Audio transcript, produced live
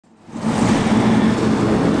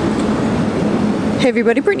Hey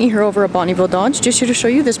everybody, Brittany here over at Bonnyville Dodge. Just here to show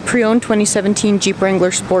you this pre-owned 2017 Jeep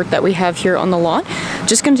Wrangler Sport that we have here on the lot.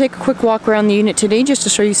 Just going to take a quick walk around the unit today just to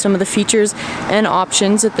show you some of the features and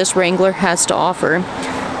options that this Wrangler has to offer.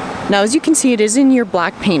 Now, as you can see, it is in your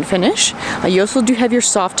black paint finish. You also do have your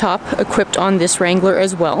soft top equipped on this Wrangler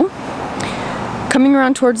as well. Coming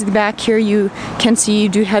around towards the back here, you can see you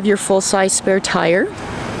do have your full-size spare tire.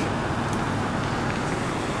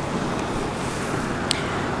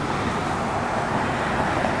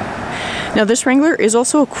 Now, this Wrangler is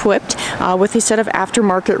also equipped with a set of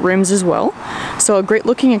aftermarket rims as well, so a great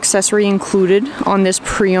looking accessory included on this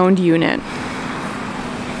pre-owned unit.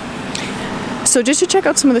 So just to check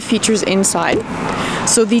out some of the features inside,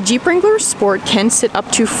 so the Jeep Wrangler Sport can sit up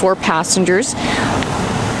to 4 passengers.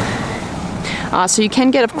 So you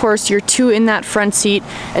can get, of course, your 2 in that front seat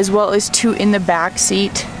as well as 2 in the back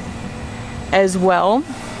seat as well.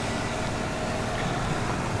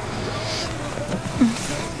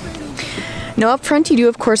 Now up front you do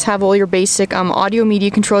of course have all your basic audio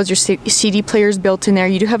media controls, your CD players built in there.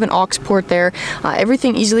 You do have an aux port there,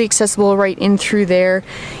 everything easily accessible right in through there.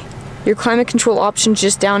 Your climate control options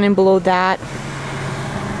just down and below that.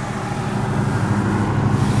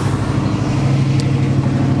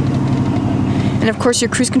 And of course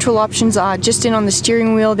your cruise control options just in on the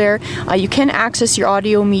steering wheel there. You can access your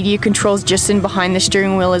audio media controls just in behind the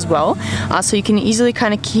steering wheel as well. So you can easily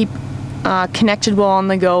kind of keep connected while on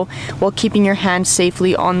the go, while keeping your hand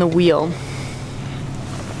safely on the wheel.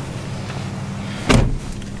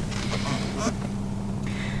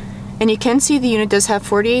 And you can see the unit does have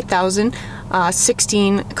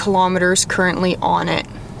 48,016 kilometers currently on it.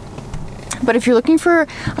 But if you're looking for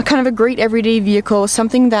a kind of a great everyday vehicle,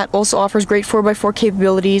 something that also offers great 4x4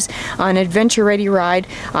 capabilities, an adventure-ready ride,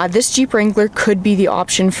 this Jeep Wrangler could be the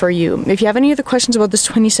option for you. If you have any other questions about this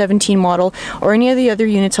 2017 model or any of the other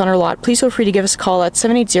units on our lot, please feel free to give us a call at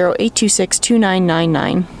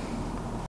 780-826-2999.